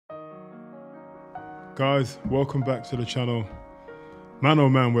Guys, welcome back to the channel. Man oh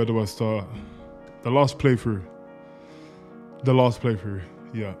man, where do I start? The last playthrough,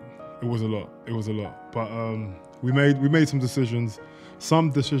 yeah, it was a lot, but we made some decisions. Some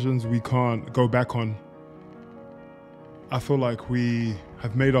decisions we can't go back on. I feel like we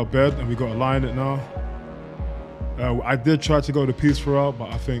have made our bed and we got to lie in it now. I did try to go the peaceful route,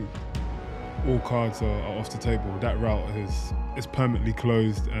 but I think all cards are off the table. That route is permanently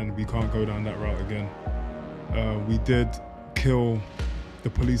closed and we can't go down that route again. We did kill the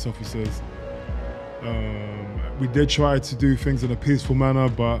police officers. We did try to do things in a peaceful manner,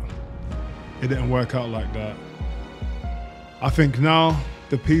 but it didn't work out like that. I think now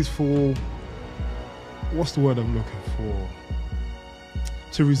the peaceful, what's the word I'm looking for?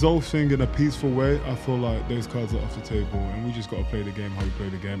 To resolve things in a peaceful way, I feel like those cards are off the table and we just got to play the game how we play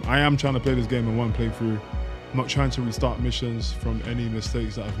the game. I am trying to play this game in one playthrough. I'm not trying to restart missions from any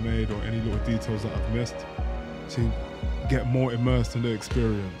mistakes that I've made or any little details that I've missed to get more immersed in the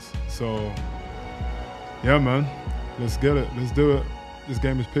experience. So yeah, man, let's get it, let's do it. This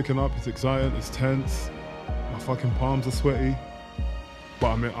game is picking up, it's exciting, it's tense. My fucking palms are sweaty, but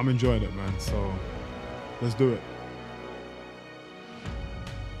I'm enjoying it, man. So let's do it.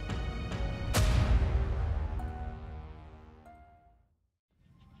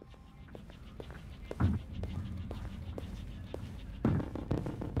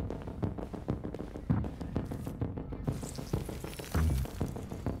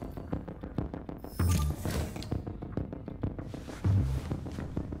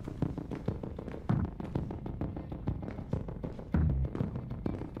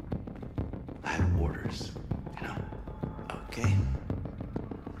 Okay.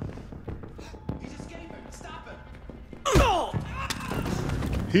 He's escaping. Stop him.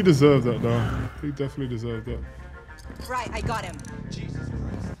 He deserved that, though. He definitely deserved that. Right, I got him. Jesus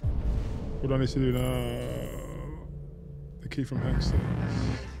Christ. What do I need to do now? The key from Hank's. So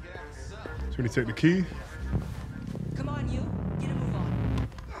we need to take the key. Come on, you. Get a move on.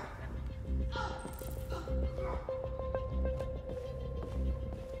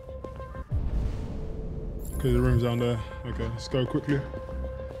 Okay, the room's down there. Okay, let's go quickly.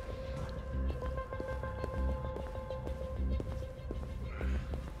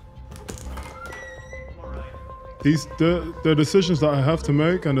 The decisions that I have to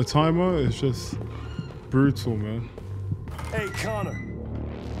make and the timer is just brutal, man. Hey, Connor.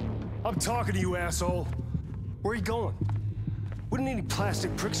 I'm talking to you, asshole. Where are you going? Wouldn't any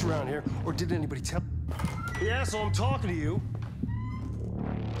plastic pricks around here, or did anybody tell? Hey, asshole, I'm talking to you.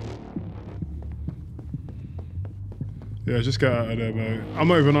 Yeah, just get out of there, mate. I'm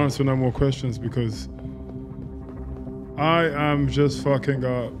not even answering no more questions because I am just fucking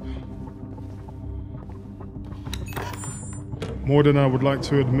up. More than I would like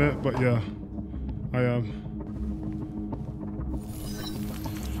to admit, but yeah, I am.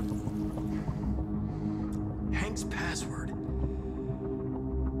 Hank's password.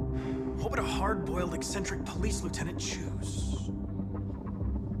 What would a hard-boiled, eccentric police lieutenant choose?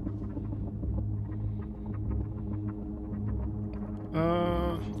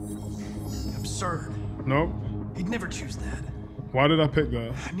 Absurd. Nope. He'd never choose that. Why did I pick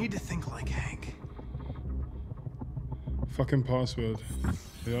that? I need to think like Hank. Fucking password.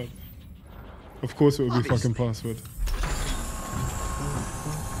 Yep. Of course it would be fucking password.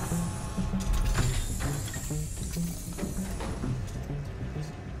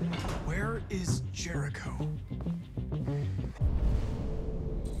 Where is Jericho?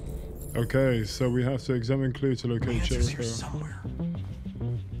 Okay, so we have to examine clue to locate The answer's Jericho. here somewhere.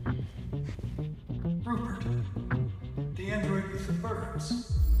 Rupert, the android with the birds.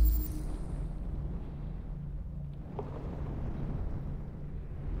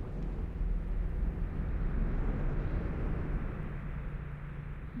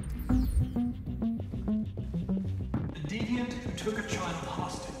 The deviant who took a child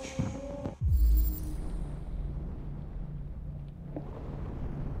hostage.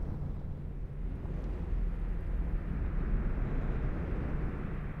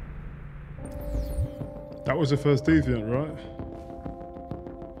 That was the first deviant, right?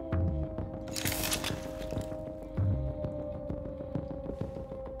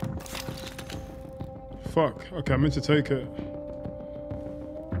 Fuck. Okay, I meant to take it.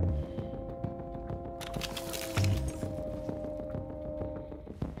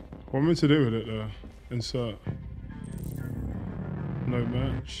 What am I meant to do with it though? Insert. No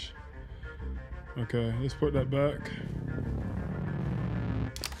match. Okay, let's put that back.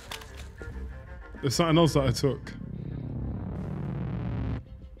 There's something else that I took.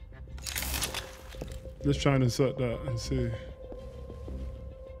 Let's try and insert that and see.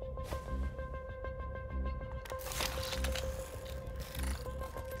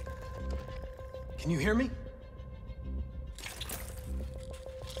 Can you hear me?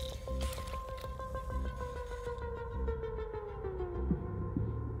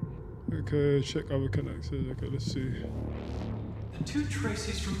 Okay, check other connectors. Okay, let's see. The two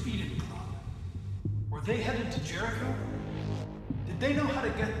Traceys from Eden Prom. Were they headed to Jericho? Did they know how to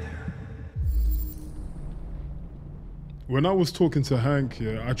get there? When I was talking to Hank,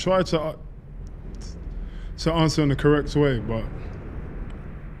 yeah, I tried to answer in the correct way, but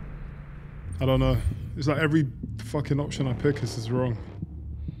I don't know. It's like every fucking option I pick is wrong.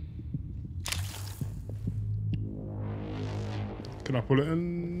 Can I pull it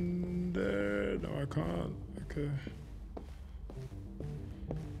in there? No, I can't. Okay.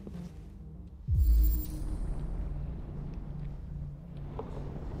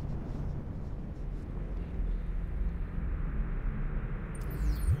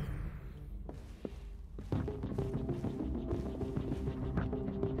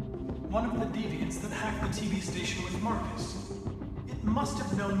 One of the deviants that hacked the TV station with Marcus. It must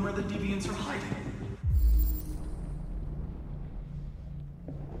have known where the deviants are hiding.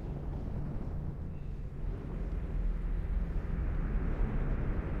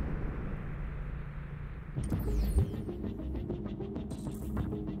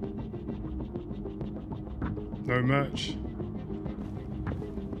 No match.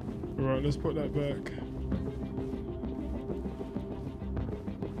 All right, let's put that back.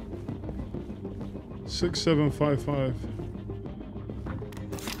 Six, 7, 5, 5.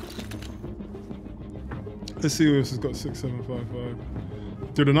 Let's see who else has got 6, 7, 5,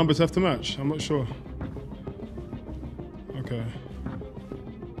 5. Do the numbers have to match? I'm not sure. Okay.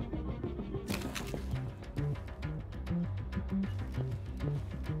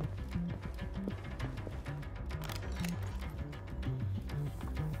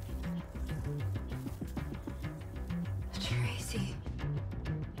 Tracy.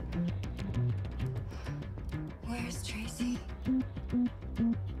 Where's Tracy?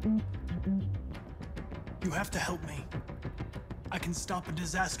 You have to help me. I can stop a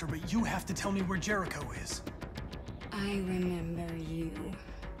disaster, but you have to tell me where Jericho is. I remember you.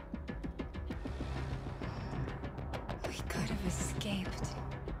 We could have escaped.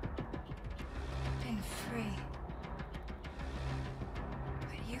 Been free.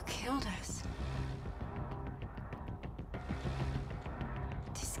 But you killed us.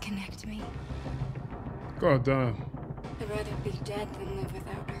 Disconnect me. God damn. I'd rather be dead than live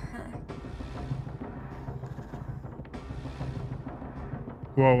without her.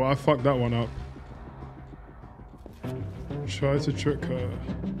 Whoa, I fucked that one up. Try to trick her.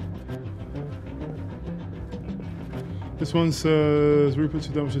 This one says Rupert to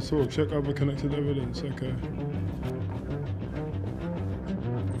damage the talk. Check other connected evidence. Okay.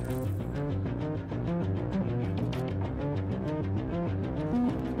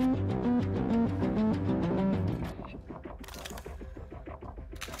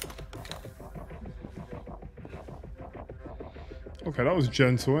 Okay, that was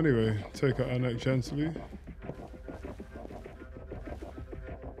gentle anyway. Take out her neck gently.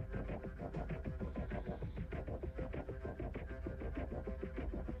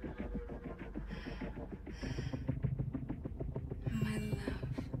 My love.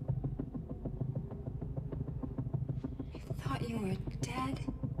 I thought you were dead.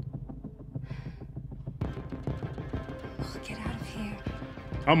 We'll get out of here.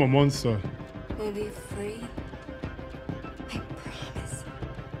 I'm a monster. We'll be free. I promise.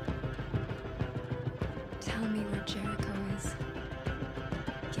 Tell me where Jericho is.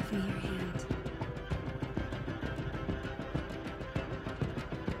 Give me your hand.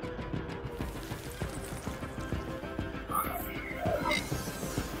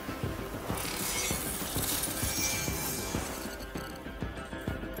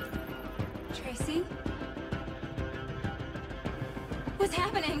 Tracy? What's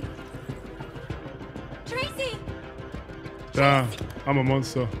happening? Tracy! Damn, I'm a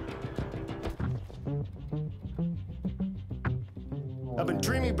monster. I've been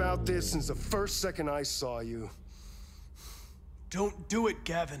dreaming about this since the first second I saw you. Don't do it,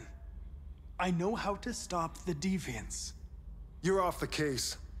 Gavin. I know how to stop the deviants. You're off the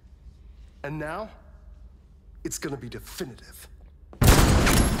case. And now, it's gonna be definitive.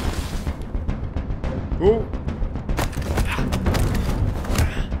 Oh.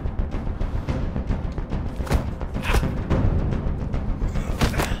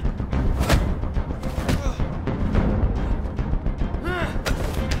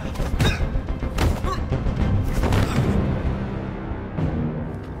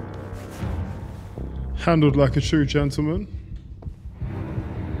 Handled like a true gentleman.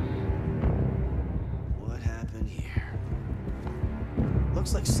 What happened here?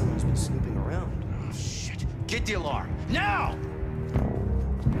 Looks like someone's been snooping around. Get the alarm. Now!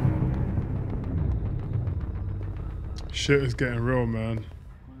 Shit is getting real, man.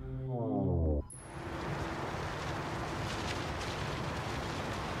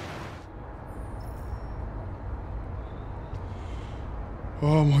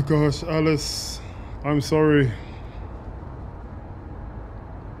 Oh my gosh, Alice. I'm sorry.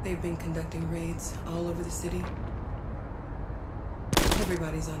 They've been conducting raids all over the city.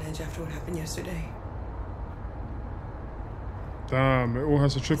 Everybody's on edge after what happened yesterday. Damn, it all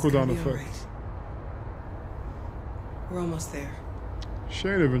has a trickle-down It's gonna effect. be all right. We're almost there. She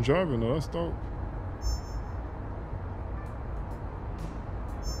ain't even driving though, that's dope.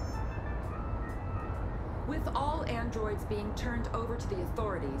 With all androids being turned over to the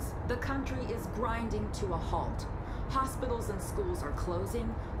authorities, the country is grinding to a halt. Hospitals and schools are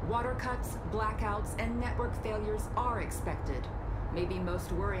closing, water cuts, blackouts, and network failures are expected. Maybe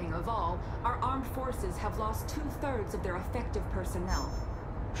most worrying of all, our armed forces have lost 2/3 of their effective personnel.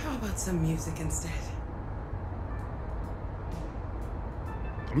 How about some music instead?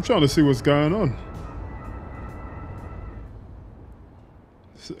 I'm trying to see what's going on.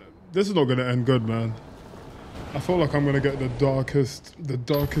 This is not gonna end good, man. I feel like I'm gonna get the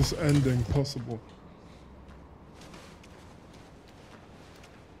darkest ending possible.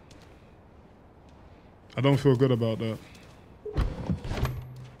 I don't feel good about that.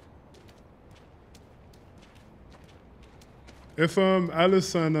 If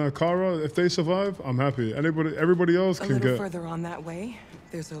Alice and Kara, if they survive, I'm happy. Everybody else A can little get. further on that way,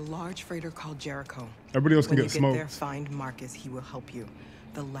 there's a large freighter called Jericho. Everybody else can When get you get there, smoked. find Marcus. He will help you.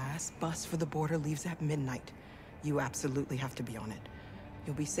 The last bus for the border leaves at midnight. You absolutely have to be on it.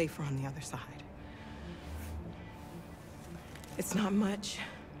 You'll be safer on the other side. It's not much,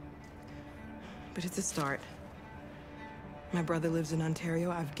 but it's a start. My brother lives in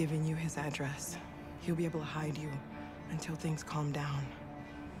Ontario. I've given you his address. He'll be able to hide you until things calm down.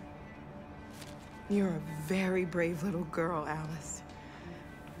 You're a very brave little girl, Alice.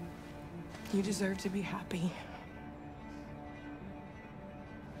 You deserve to be happy.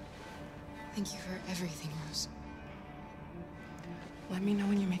 Thank you for everything, Rose. Let me know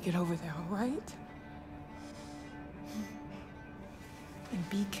when you make it over there, all right? And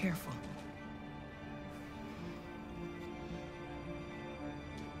be careful.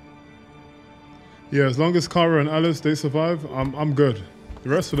 Yeah, as long as Kara and Alice they survive, I'm good. The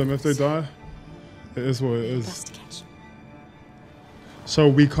rest of them, if they die, it is what it is. Bus to catch. So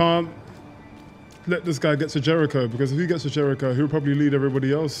we can't let this guy get to Jericho, because if he gets to Jericho, he'll probably lead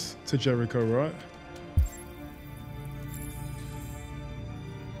everybody else to Jericho, right?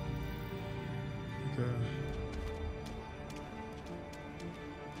 Okay.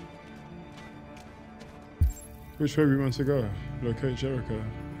 Which way we want to go? Locate Jericho.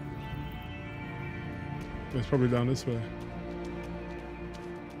 It's probably down this way.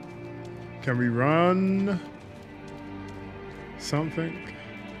 Can we run? Something?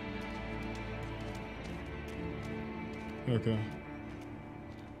 Okay.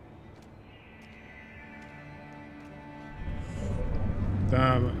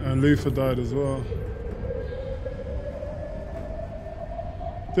 Damn, and Luther died as well.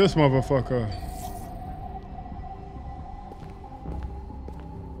 This motherfucker.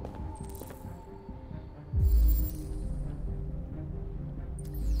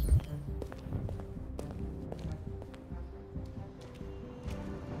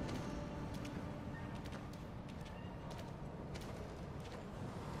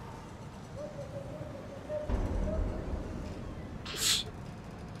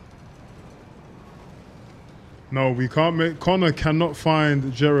 No, we can't make... Connor cannot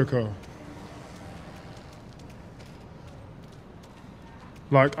find Jericho.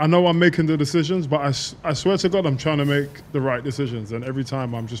 Like, I know I'm making the decisions, but I swear to God I'm trying to make the right decisions, and every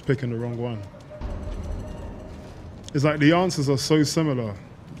time I'm just picking the wrong one. It's like the answers are so similar.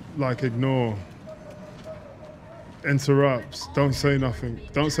 Like, ignore. Interrupts. Don't say nothing.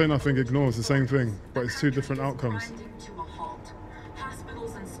 Don't say nothing, ignore. It's the same thing, but it's two different outcomes. Grinding to a halt.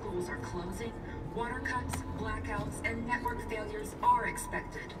 Hospitals and schools are closing, water cuts, blackouts, and network failures are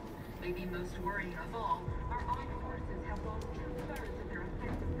expected. Maybe most worrying of all, our armed forces have lost 2/3 of their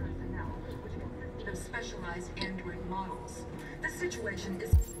effective personnel, which consisted of specialized android models. The situation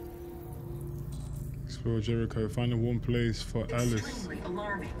is Explore Jericho. Find a warm place for Alice. extremely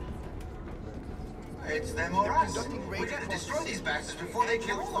alarming. It's them or us. We gotta destroy these bastards before they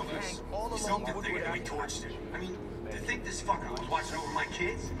kill all of us. It's no good thing that we torched it. I mean, to think this fucker was watching over my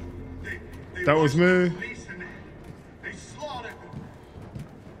kids? That was me. They slaughtered them.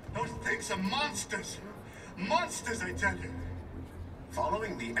 Those things are monsters. Monsters, I tell you.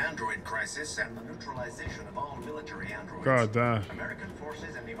 Following the android crisis and the neutralization of all military androids, God damn. American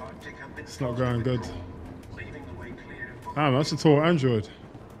forces in the Arctic have been It's not forced to going good. withdraw, leaving the way clear for Damn, that's a tall android.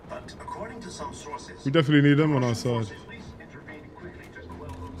 But according to some sources, We definitely need them on our Russian side. forces at least intervened quickly to quell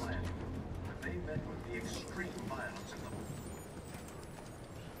the riot, but they met with the extreme violence of the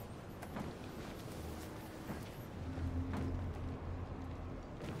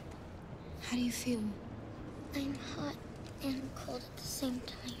How do you feel? I'm hot and cold at the same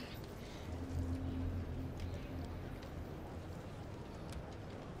time.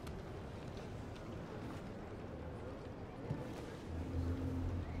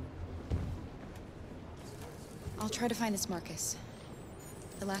 I'll try to find this Marcus.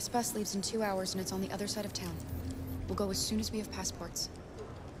 The last bus leaves in 2 hours and it's on the other side of town. We'll go as soon as we have passports.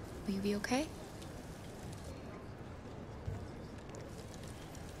 Will you be okay?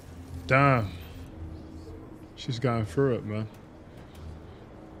 Damn. She's going through it, man.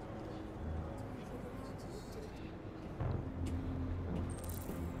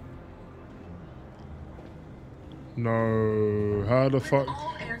 No. How the fuck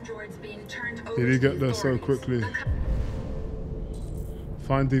did he get there so quickly?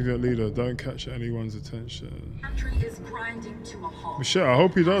 Find deviant leader. Don't catch anyone's attention. But shit, I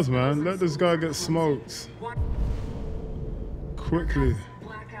hope he does, man. Let this guy get smoked. Quickly.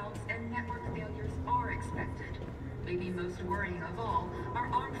 Blackouts and network failures are expected. Maybe most worrying of all, our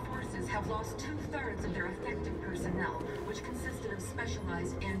armed forces have lost 2/3 of their effective personnel, which consisted of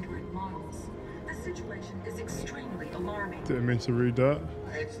specialized android models. The situation is extremely alarming. Didn't mean to read that.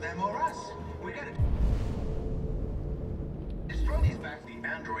 It's them or us. We gotta destroy these back. The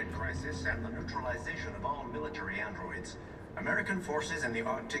android crisis and the neutralization of all military androids. American forces in the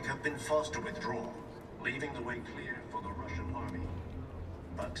Arctic have been forced to withdraw, leaving the way clear for the Russian army.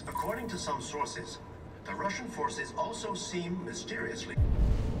 But according to some sources, the Russian forces also seem mysteriously...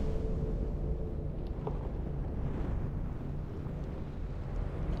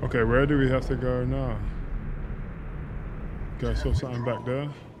 Okay, where do we have to go now? Okay, I saw something back there.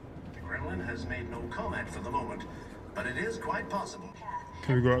 The Kremlin has made no comment for the moment, but it is quite possible.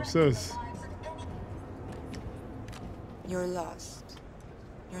 Can we go upstairs? You're lost.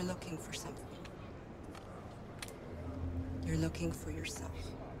 You're looking for something. You're looking for yourself.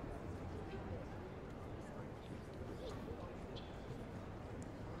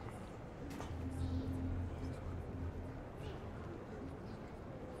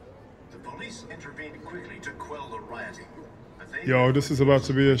 The police intervened quickly to quell the rioting. But they Yo, this is about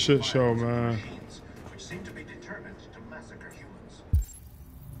to be a shit show, man. which seem to be determined to massacre humans.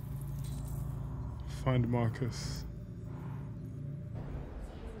 Find Marcus.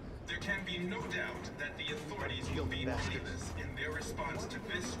 There can be no doubt that the authorities will be ruthless in their response to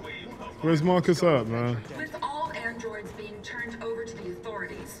this wave of... Where's Marcus at, man? With all androids being turned over to the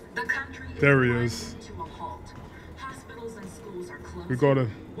authorities, the country is There he is. grinding to a halt. Hospitals and schools are closed. We got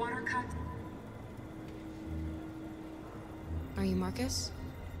him. Water cuts. Are you Marcus?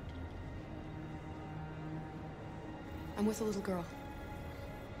 I'm with a little girl.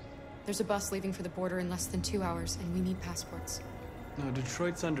 There's a bus leaving for the border in less than 2 hours, and we need passports. No,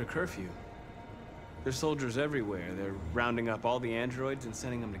 Detroit's under curfew. There's soldiers everywhere. They're rounding up all the androids and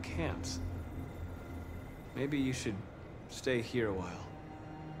sending them to camps. Maybe you should stay here a while.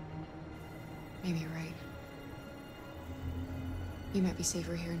 Maybe you're right. You might be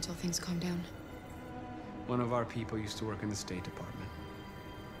safer here until things calm down. One of our people used to work in the State Department.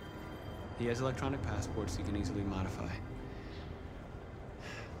 He has electronic passports he can easily modify.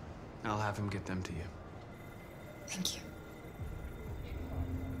 I'll have him get them to you. Thank you.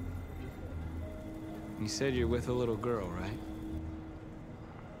 You said you're with a little girl, right?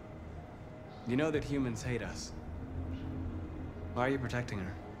 You know that humans hate us. Why are you protecting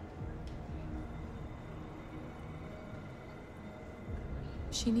her?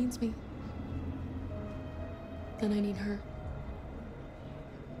 She needs me. And I need her.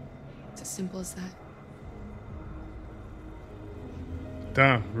 It's as simple as that.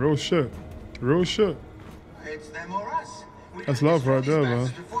 Damn, real shit. Real shit. It's them or us. We That's gotta love right destroy there, these man.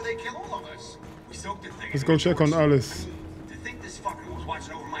 bastards before they kill all of us. We soaked the thing. Let's go check on Alice. To think this fucker was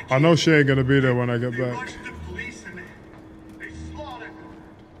watching over my I know she ain't gonna be there when I get back. rushed the police and they slaughtered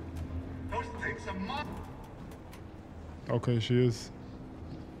those things a month. Okay, she is.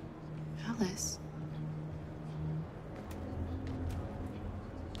 Alice.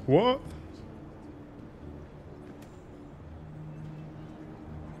 What?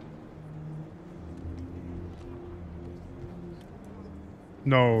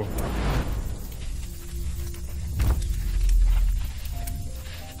 No.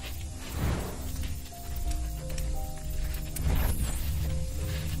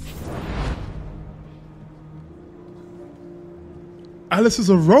 Alice is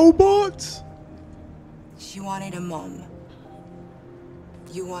a robot? She wanted a mom.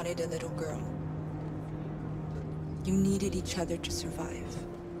 You wanted a little girl. You needed each other to survive.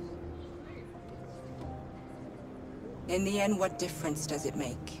 In the end, what difference does it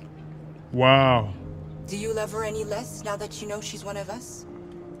make? Wow. Do you love her any less now that you know she's one of us?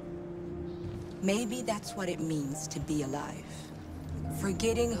 Maybe that's what it means to be alive.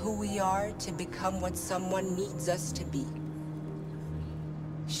 Forgetting who we are to become what someone needs us to be.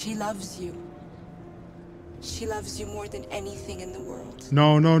 She loves you. She loves you more than anything in the world.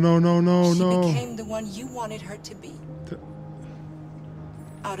 No, no, no, no, no, no. She became the one you wanted her to be.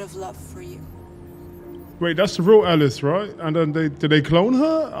 Out of love for you. Wait, that's the real Alice, right? And then did they clone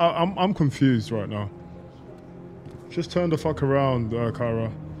her? I'm confused right now. Just turn the fuck around,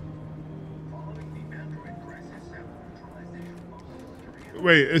 Kara.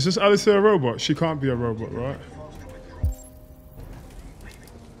 Wait, is this Alice a robot? She can't be a robot, right?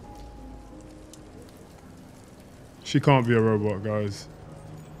 She can't be a robot, guys.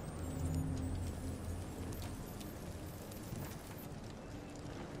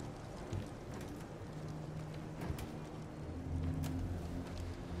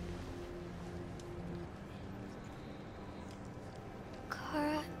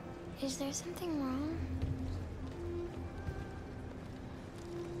 Kara, is there something wrong?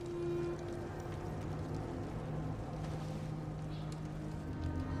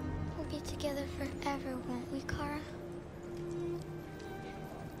 We'll be together forever, won't we, Kara?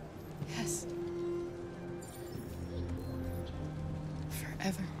 Yes.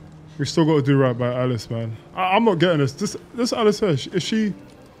 Forever. We still got to do right by Alice, man. I'm not getting this. This Alice here, is she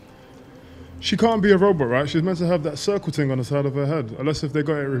can't be a robot, right? She's meant to have that circle thing on the side of her head. Unless if they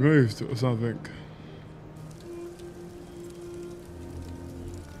got it removed or something.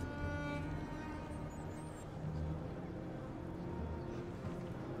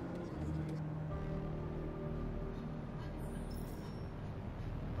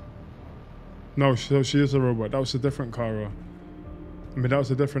 No, she is a robot. That was a different Kara. I mean, that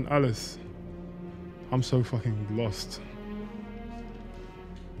was a different Alice. I'm so fucking lost.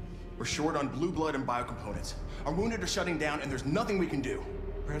 We're short on blue blood and biocomponents. Our wounded are shutting down, and there's nothing we can do.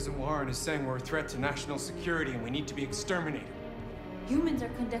 President Warren is saying we're a threat to national security, and we need to be exterminated. Humans are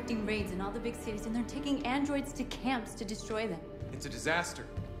conducting raids in all the big cities, and they're taking androids to camps to destroy them. It's a disaster.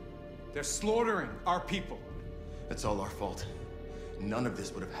 They're slaughtering our people. That's all our fault. None of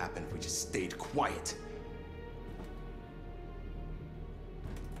this would have happened if we just stayed quiet.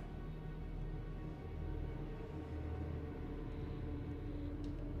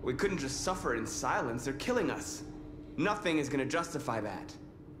 We couldn't just suffer in silence. They're killing us. Nothing is gonna justify that.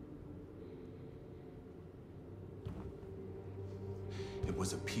 It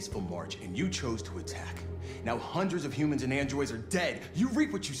was a peaceful march, and you chose to attack. Now hundreds of humans and androids are dead. You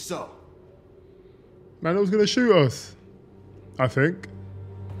reap what you sow. Man, it was gonna shoot us. I think.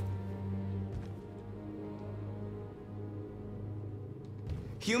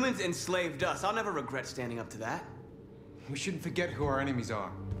 Humans enslaved us. I'll never regret standing up to that. We shouldn't forget who our enemies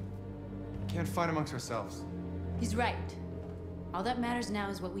are. We can't fight amongst ourselves. He's right. All that matters now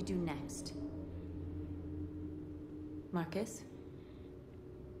is what we do next. Marcus?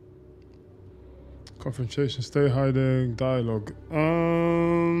 Confrontation, stay hiding, dialogue.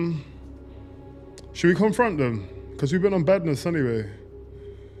 Should we confront them? Because we've been on badness anyway.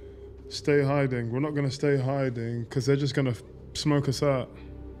 Stay hiding. We're not going to stay hiding because they're just going to smoke us out.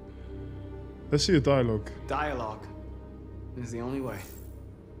 Let's see a dialogue. Dialogue is the only way.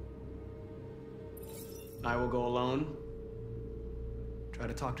 I will go alone. Try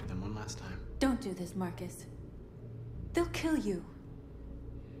to talk to them one last time. Don't do this, Marcus. They'll kill you.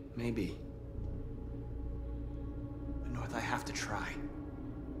 Maybe. But North, I have to try.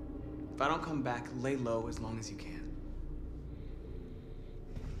 If I don't come back, lay low as long as you can.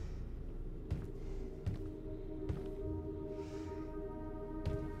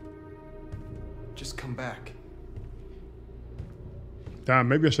 Just come back. Damn,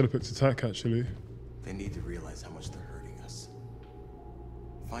 maybe I should have picked attack actually. They need to realize how much they're hurting us.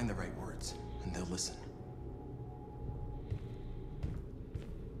 Find the right words, and they'll listen.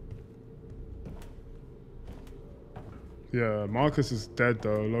 Yeah, Marcus is dead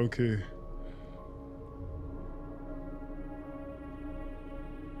though, low-key.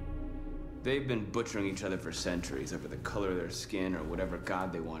 They've been butchering each other for centuries over the color of their skin or whatever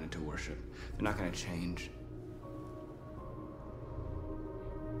god they wanted to worship. They're not gonna change.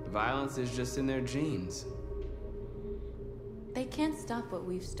 The violence is just in their genes. They can't stop what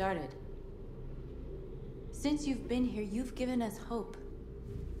we've started. Since you've been here, you've given us hope.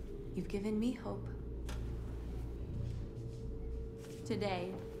 You've given me hope.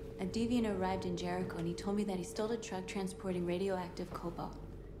 Today, a deviant arrived in Jericho and he told me that he stole a truck transporting radioactive cobalt.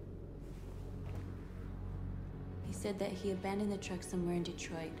 He said that he abandoned the truck somewhere in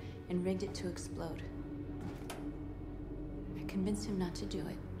Detroit and rigged it to explode. I convinced him not to do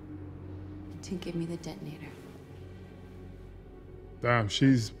it, and to give me the detonator. Damn,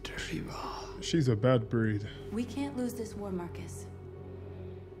 she's a bad breed. We can't lose this war, Marcus.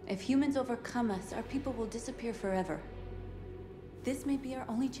 If humans overcome us, our people will disappear forever. This may be our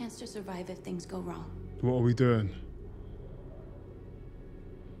only chance to survive if things go wrong. What are we doing?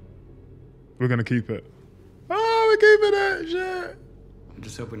 We're gonna keep it. Oh, we're keeping it, shit. I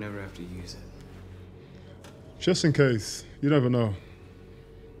just hope we never have to use it. Just in case. You never know.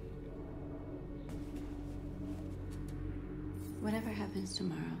 Whatever happens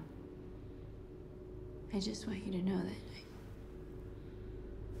tomorrow, I just want you to know that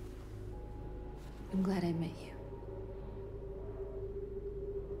I'm glad I met you.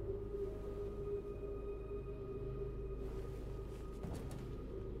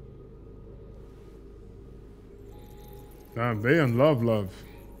 Damn, they in love.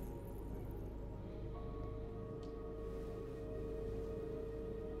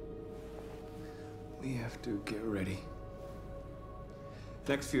 We have to get ready.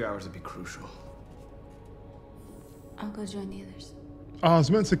 The next few hours will be crucial. I'll go join the others. I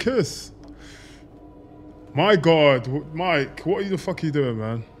was meant to kiss. My God, Mike, what the fuck are you doing,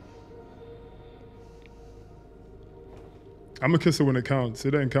 man? I'm gonna kiss her when it counts.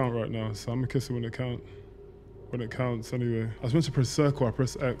 It didn't count right now, so I'm gonna kiss her when it counts. When it counts, anyway. I was meant to press circle, I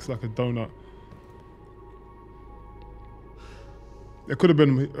pressed X like a donut. It could have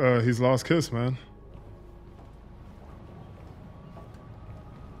been his last kiss, man.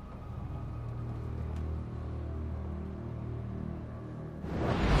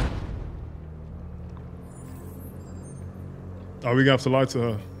 Oh, we're gonna have to lie to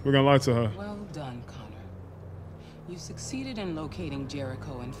her. We're gonna lie to her. Well done, Connor. You succeeded in locating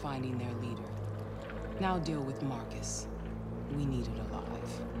Jericho and finding their leader. Now deal with Marcus. We need it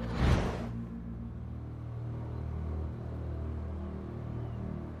alive.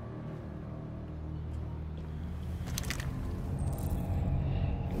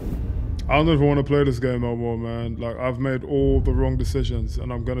 I don't even want to play this game no more, man. Like, I've made all the wrong decisions,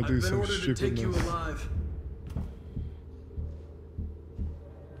 and I'm gonna do some stupidness. To take you alive.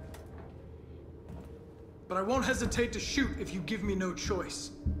 But I won't hesitate to shoot if you give me no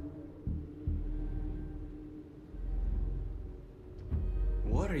choice.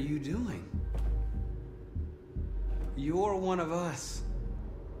 What are you doing? You're one of us.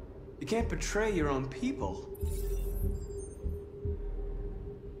 You can't betray your own people.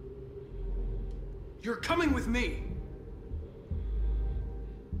 You're coming with me.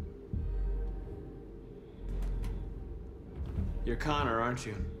 You're Connor, aren't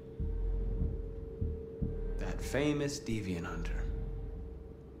you? That famous deviant hunter.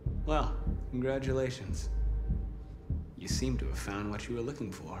 Well, congratulations. You seem to have found what you were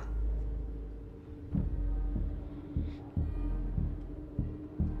looking for.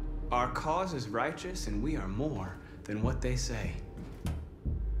 Our cause is righteous, and we are more than what they say.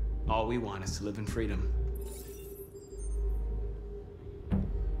 All we want is to live in freedom.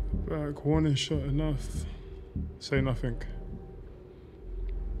 Back, warning shot enough. Say nothing.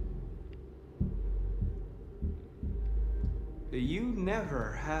 You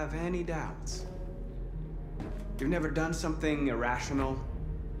never have any doubts. You've never done something irrational,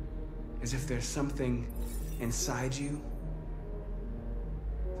 as if there's something inside you,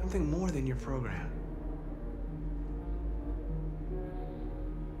 something more than your program.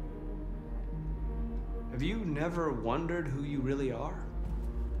 Have you never wondered who you really are?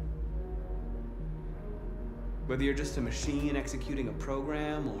 Whether you're just a machine executing a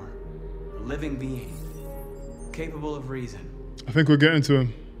program or a living being, capable of reason. I think we're getting to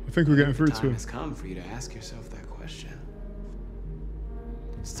him. I think we're getting through to The time him. has come for you to ask yourself that question.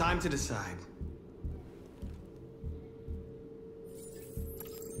 It's time to decide.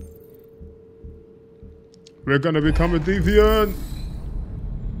 We're gonna become a deviant.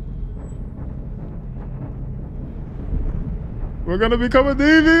 We're gonna become a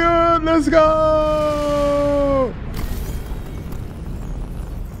deviant. Let's go.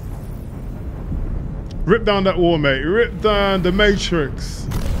 Rip down that wall, mate. Rip down the Matrix.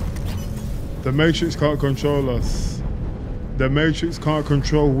 The Matrix can't control us. The Matrix can't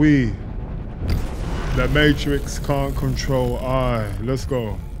control we. The Matrix can't control I. Let's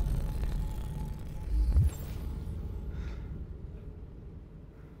go.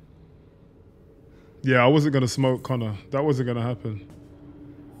 Yeah, I wasn't gonna smoke Connor. That wasn't gonna happen.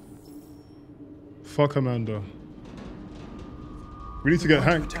 Fuck Amanda. We need to get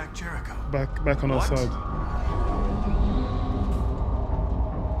Hank attack Jericho. back on our side.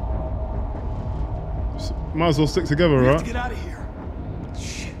 Might as well stick together, We right? have to get out of here.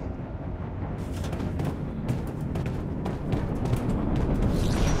 Shit.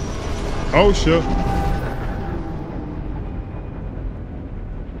 Oh shit.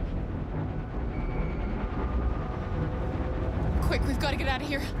 Quick, we've got to get out of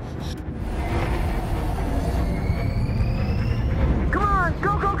here. Come on,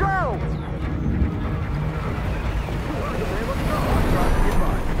 go, go, go!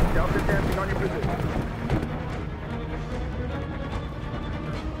 Delta dancing on your position.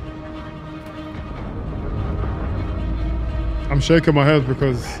 I'm shaking my head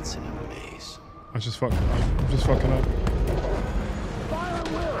because I'm just fucking up.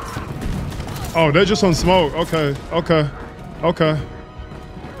 Oh, they're just on smoke. Okay.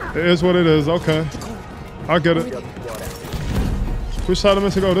 It is what it is. Okay. I get it. Which side am I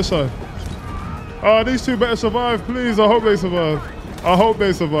meant to go? This side. Oh, these two better survive, please. I hope they survive.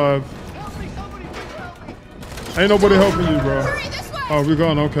 Ain't nobody helping you, bro. Oh, we're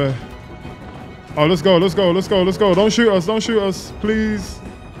gone. Okay. Oh, let's go. Don't shoot us, please.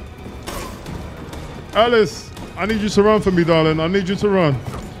 Alice, I need you to run for me, darling. I need you to run.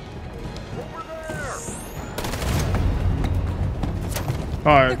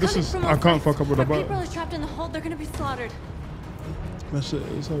 All right, this is, I can't fuck up with the button. People are trapped in the hold. They're gonna be slaughtered. That's it.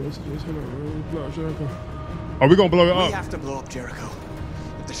 Are we gonna blow it up? We have to blow up Jericho.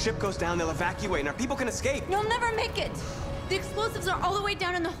 If the ship goes down, they'll evacuate and our people can escape. You'll never make it. The explosives are all the way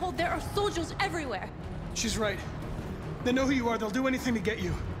down in the hold. There are soldiers everywhere. She's right. They know who you are. They'll do anything to get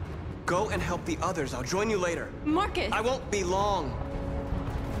you. Go and help the others. I'll join you later. Marcus! I won't be long.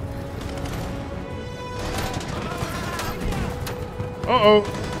 Uh-oh.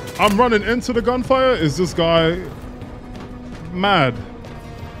 I'm running into the gunfire? Is this guy mad?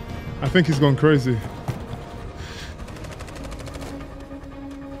 I think he's gone crazy.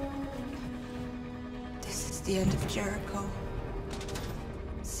 This is the end of Jericho.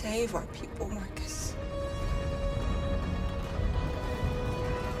 Save our people, Marcus.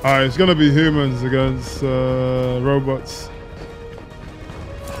 Alright, it's gonna be humans against robots.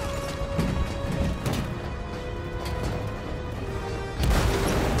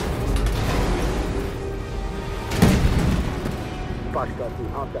 Foxtrot team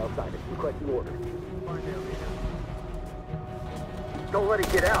hopped outside. Requesting orders. Don't let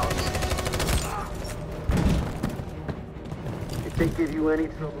it get out. If they give you any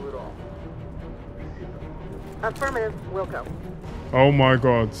trouble at all. Affirmative. We'll go. Oh my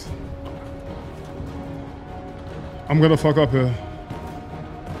god. I'm gonna fuck up here.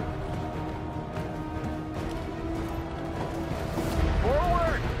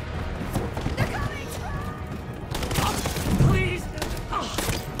 Forward! They're coming! Please!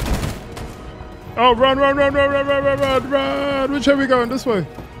 Oh, run! Which way are we going? This way.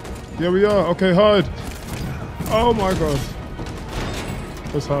 Here we are. Okay, hide. Oh my god.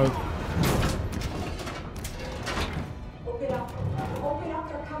 Let's hide. Open up,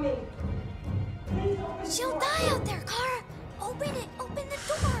 they're coming. Please open. She'll die out there, Kara. Open it. Open the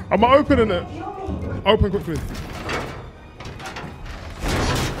door. I'm opening it. Open quickly.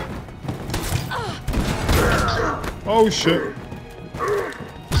 Oh shit.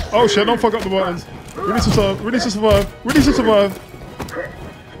 Oh shit, don't fuck up the buttons. We need to survive. We need to survive. We need to survive.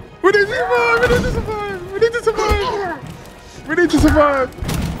 We need to survive. We need to survive. We need to survive. We need to survive.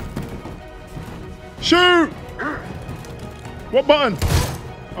 Shoot! What button?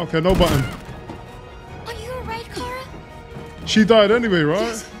 Okay, no button. Are you alright, Kara? She died anyway, right?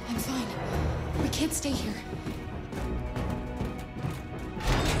 Yes, I'm fine. We can't stay here.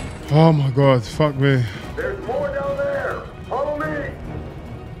 Oh my god, fuck me. There's more down there. Follow me.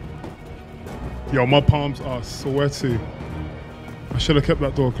 Yo, my palms are sweaty. I should have kept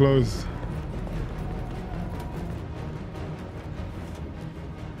that door closed.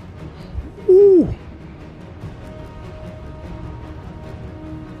 Ooh.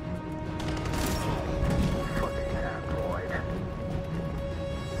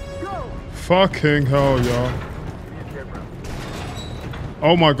 Fucking hell, y'all.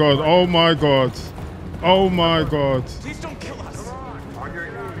 Oh my god, oh my god. Oh my god. Please don't kill us. On your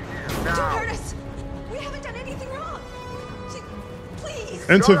knees. Don't hurt us. We haven't done anything wrong. Please.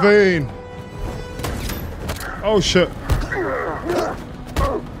 Intervene. Oh shit.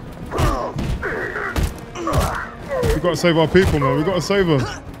 We gotta save our people, man. We gotta save them.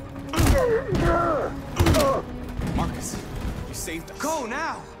 Marcus, you saved us. Go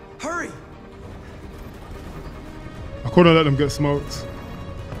now. Hurry. I couldn't let them get smoked.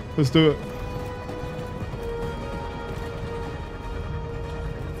 Let's do it.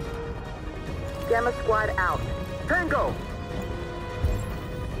 squad out. Tango!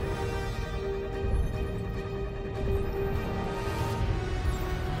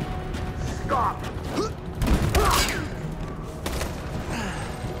 Stop!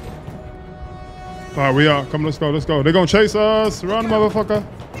 Alright, we are. Come, let's go, let's go. They're gonna chase us. Run, motherfucker.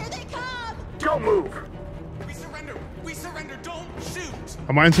 Here they come! Don't move! We surrender! We surrender! Don't shoot!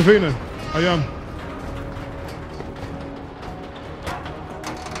 Am I intervening? I am.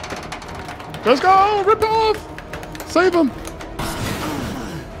 Let's go! Rip it off! Save him!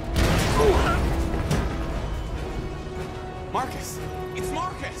 Marcus! It's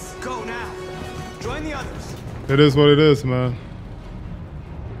Marcus! Go now! Join the others! It is what it is, man.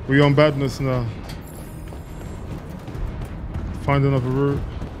 We on badness now. Find another route.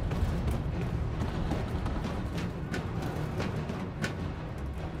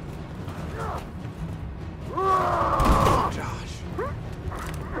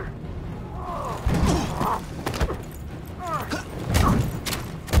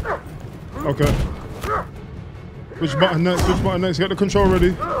 Okay. Which button next? Which button next? Get the control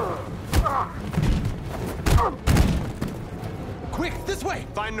ready. Quick, this way!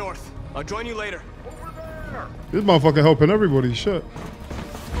 Find north. I'll join you later. This motherfucker helping everybody. Shit.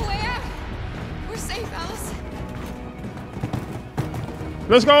 Way out. We're safe, Alice.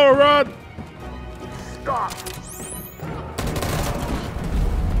 Let's go, Rod. Stop!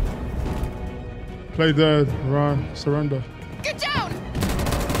 Play dead. Run. Surrender. Get down!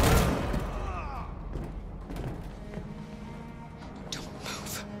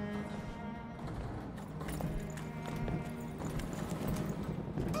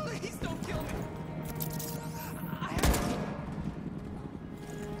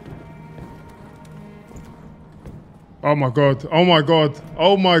 Oh my god. Oh my god.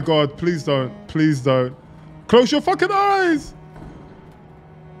 Oh my god. Please don't. Please don't. Close your fucking eyes.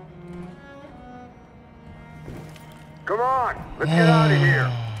 Come on, let's get out of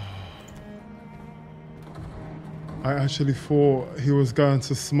here. I actually thought he was going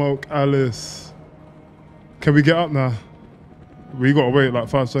to smoke Alice. Can we get up now? We gotta wait like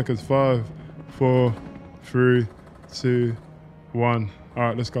 5 seconds. 5, 4, 3, 2, 1. All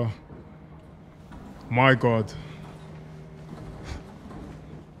right, let's go. My god.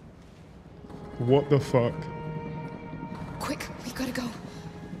 What the fuck? Quick, we gotta go.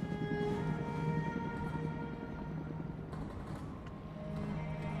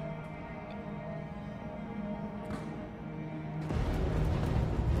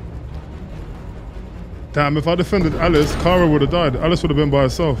 Damn, if I defended Alice, Kara would have died. Alice would have been by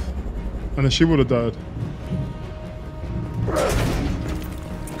herself. And then she would have died.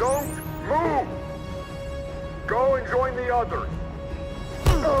 Don't move! Go and join the others.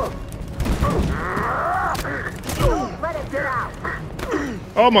 Let it get out.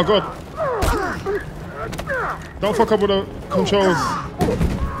 Oh my god. Don't fuck up with the controls.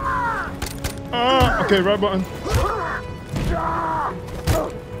 Ah, okay, right button.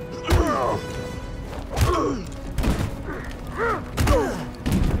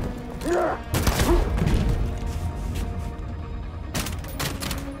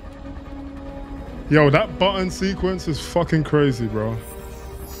 Yo, that button sequence is fucking crazy, bro.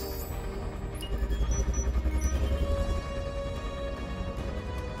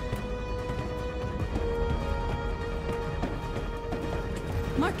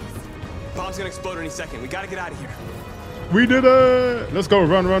 Marcus. Bomb's gonna explode any second. We gotta get out of here. We did it! Let's go,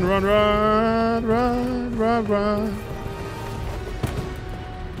 run, run, run, run, run, run, run.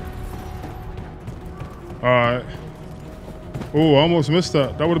 All right. Oh, I almost missed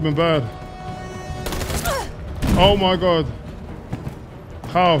that. That would have been bad. Oh my god.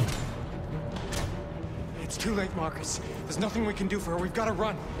 How? It's too late, Marcus. There's nothing we can do for her. We've got to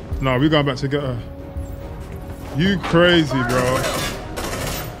run. No, we're going back to get her. You crazy, bro.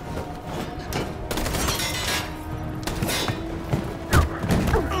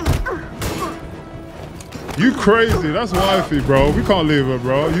 You crazy. That's wifey, bro. We can't leave her,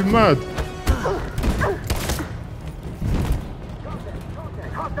 bro. You mad?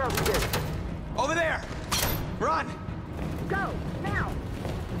 Over there! Run! Go, now!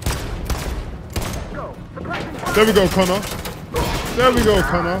 Go. There we go, Connor. There we go,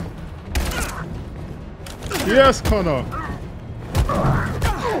 Connor. Yes, Connor.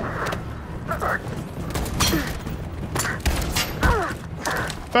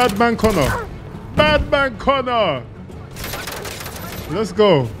 Bad man Connor. Bad man Connor. Let's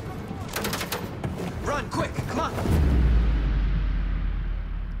go. Run, quick, come on.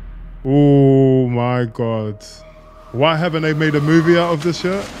 Oh my god. Why haven't they made a movie out of this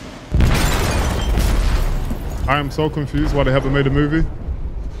yet? I am so confused why they haven't made a movie.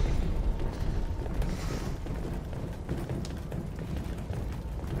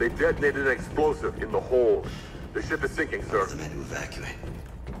 They detonated an explosive in the hold. The ship is sinking, sir. The men to evacuate.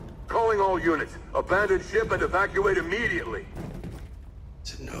 Calling all units. Abandon ship and evacuate immediately.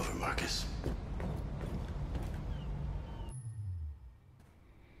 Sitting over, Marcus.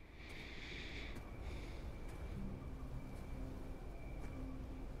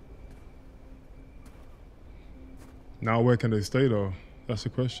 Now where can they stay though? That's the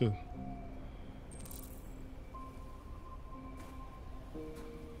question.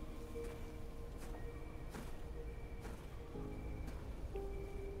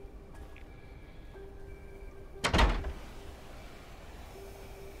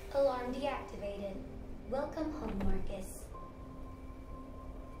 Alarm deactivated. Welcome home, Marcus.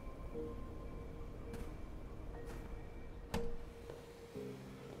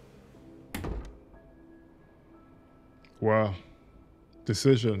 Wow.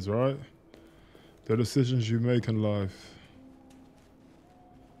 Decisions, right? The decisions you make in life.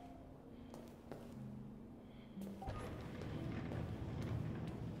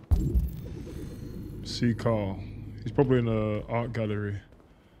 See Carl. He's probably in an art gallery.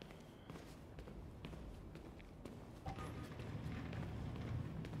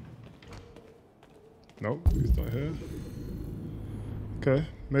 Nope, he's not here. Okay,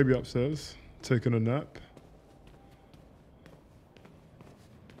 maybe upstairs, taking a nap.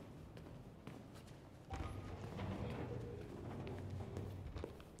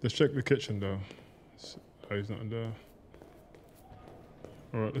 Let's check the kitchen though. Oh, he's not in there.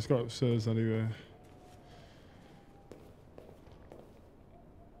 Alright, let's go upstairs anyway.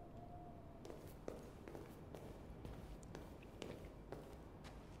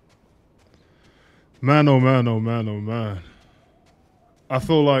 Man, oh man, oh man, oh man. I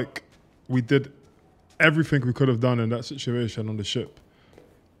feel like we did everything we could have done in that situation on the ship.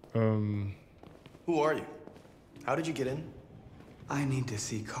 Who are you? How did you get in? I need to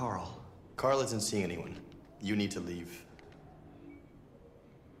see Carl. Carl isn't seeing anyone. You need to leave.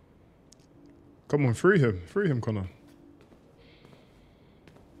 Come on, free him. Free him, Connor.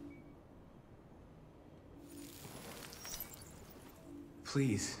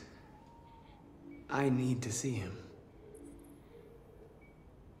 Please. I need to see him.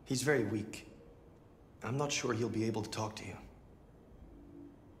 He's very weak. I'm not sure he'll be able to talk to you.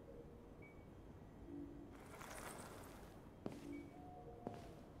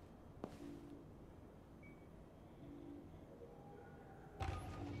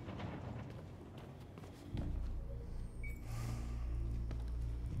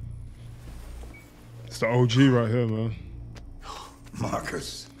 It's the OG right here, man.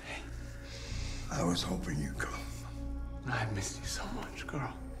 Marcus, I was hoping you'd come. I've missed you so much,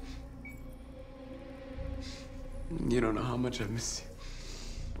 Carl. You don't know how much I've missed you.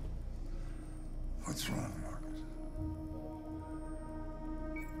 What's wrong, Marcus?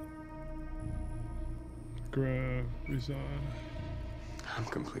 Grab, resign. I'm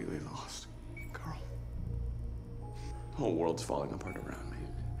completely lost, Carl. The whole world's falling apart around me.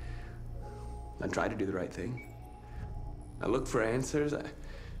 I try to do the right thing. I look for answers.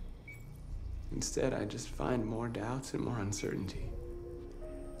 Instead, I just find more doubts and more uncertainty.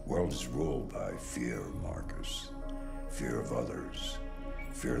 World is ruled by fear, Marcus. Fear of others.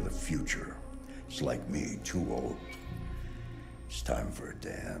 Fear of the future. It's like me, too old. It's time for a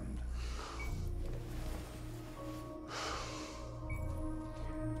damned.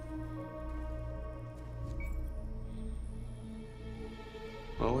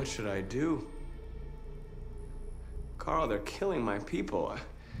 Well, what should I do? Carl, they're killing my people.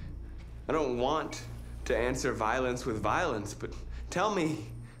 I don't want to answer violence with violence, but tell me,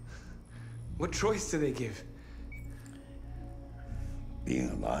 what choice do they give? Being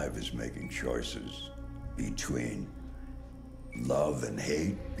alive is making choices between love and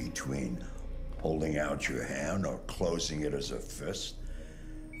hate, between holding out your hand or closing it as a fist.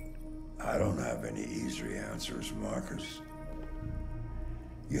 I don't have any easy answers, Marcus.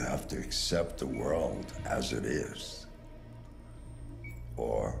 You have to accept the world as it is,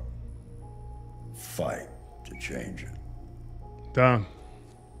 or fight to change it. Damn.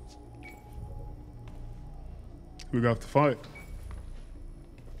 We're gonna have to fight.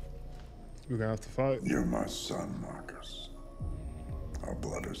 We're gonna have to fight. You're my son, Marcus. Our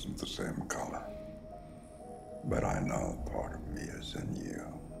blood isn't the same color, but I know part of me is in you.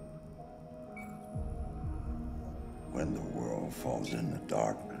 When the world falls into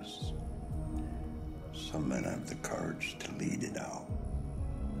darkness, some men have the courage to lead it out.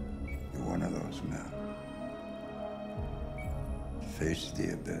 You're one of those men. Face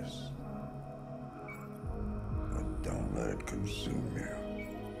the abyss, but don't let it consume you.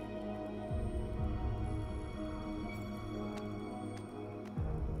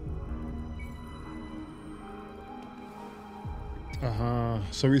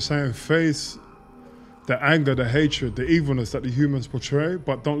 So we're saying face the anger, the hatred, the evilness that the humans portray,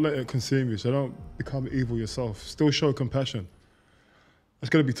 but don't let it consume you. So don't become evil yourself. Still show compassion. It's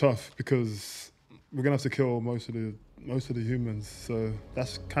gonna be tough because we're gonna have to kill most of the humans. So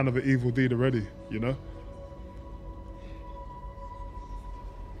that's kind of an evil deed already, you know?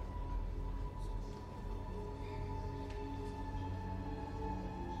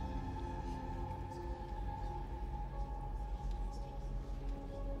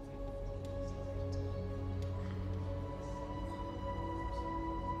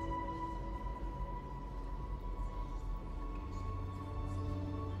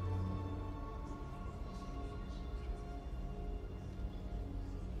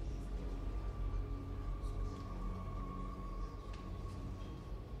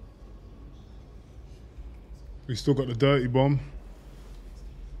 We still got the dirty bomb.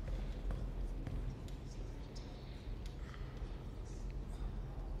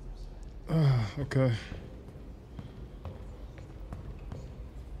 Okay.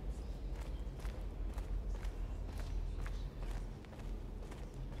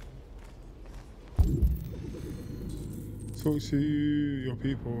 Talk to your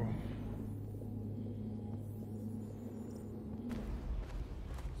people.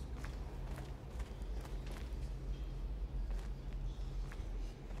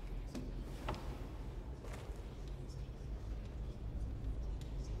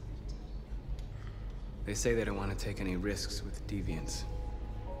 They say they don't want to take any risks with deviants,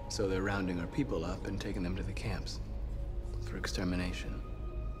 so they're rounding our people up and taking them to the camps for extermination.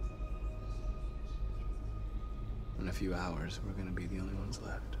 In a few hours, we're gonna be the only ones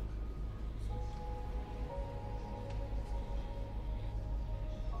left.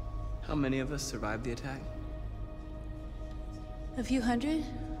 How many of us survived the attack? A few hundred?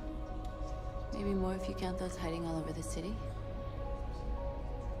 Maybe more if you count those hiding all over the city.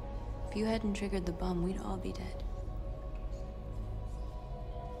 If you hadn't triggered the bomb, we'd all be dead.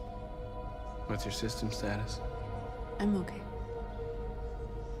 What's your system status? I'm okay.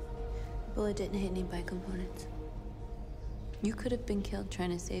 The bullet didn't hit any bicomponents. You could have been killed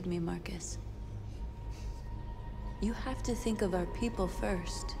trying to save me, Marcus. You have to think of our people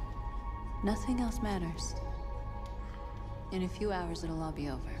first. Nothing else matters. In a few hours, it'll all be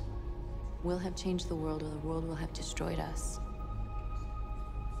over. We'll have changed the world, or the world will have destroyed us.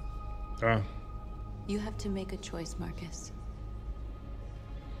 You have to make a choice, Marcus.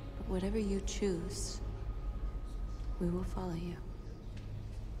 But whatever you choose, we will follow you.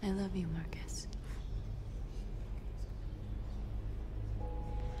 I love you, Marcus.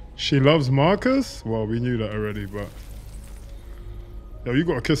 She loves Marcus? Well, we knew that already, but... Yo, you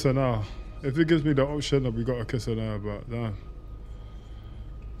gotta kiss her now. If it gives me the option that we gotta kiss her now, but damn.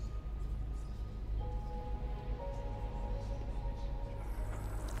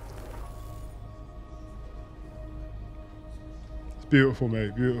 It's beautiful,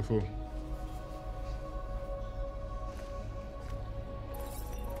 mate, beautiful.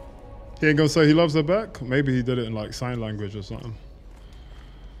 He ain't gonna say he loves her back? Maybe he did it in like sign language or something.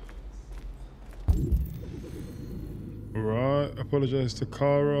 Alright, apologize to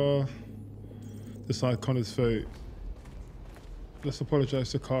Kara. Decide Connor's fate. Let's apologize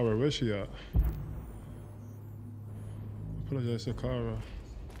to Kara. Where's she at? Apologize to Kara.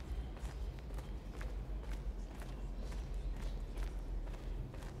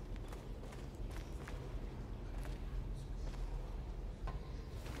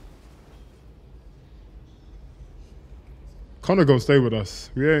 Connor go stay with us.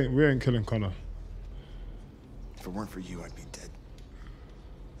 We ain't killing Connor. If it weren't for you, I'd be dead.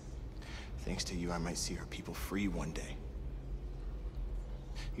 Thanks to you, I might see our people free one day.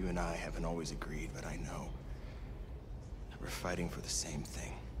 You and I haven't always agreed, but I know that we're fighting for the same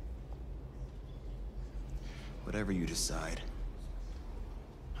thing. Whatever you decide,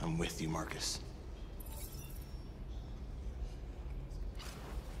 I'm with you, Marcus.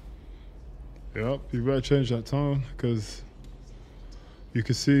 Yep, you better change that tone, because you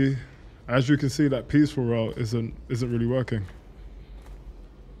can see, as you can see, that peaceful route isn't really working.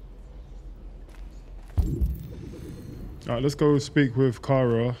 All right, let's go speak with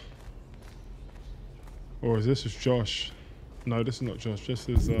Kara. Or is this Josh? No, this is not Josh. This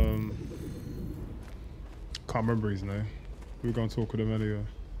is can't remember his name. We're gonna talk with him anyway.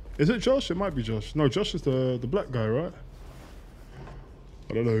 Is it Josh? It might be Josh. No, Josh is the black guy, right?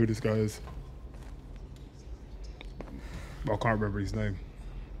 I don't know who this guy is. I can't remember his name.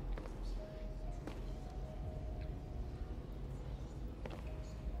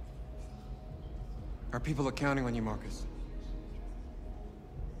 Our people are counting on you, Marcus.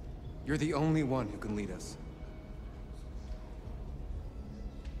 You're the only one who can lead us.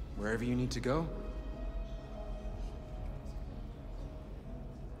 Wherever you need to go,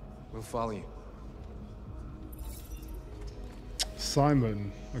 we'll follow you.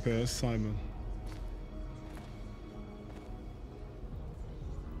 Simon. Okay, that's Simon.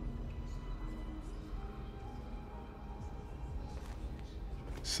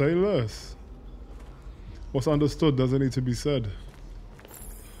 Say less. What's understood doesn't need to be said.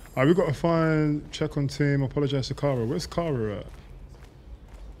 Alright, we gotta find, check on team, apologize to Kara. Where's Kara at?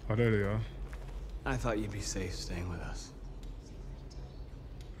 Oh, there they are. I thought you'd be safe staying with us.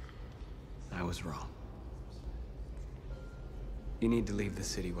 I was wrong. You need to leave the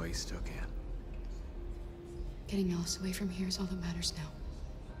city while you still can. Getting Alice away from here is all that matters now.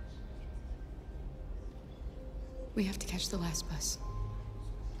 We have to catch the last bus.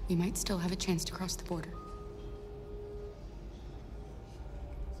 We might still have a chance to cross the border.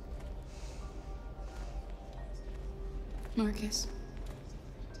 Marcus.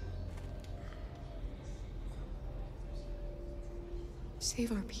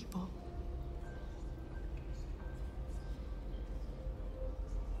 Save our people.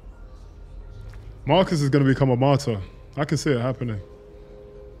 Marcus is going to become a martyr. I can see it happening.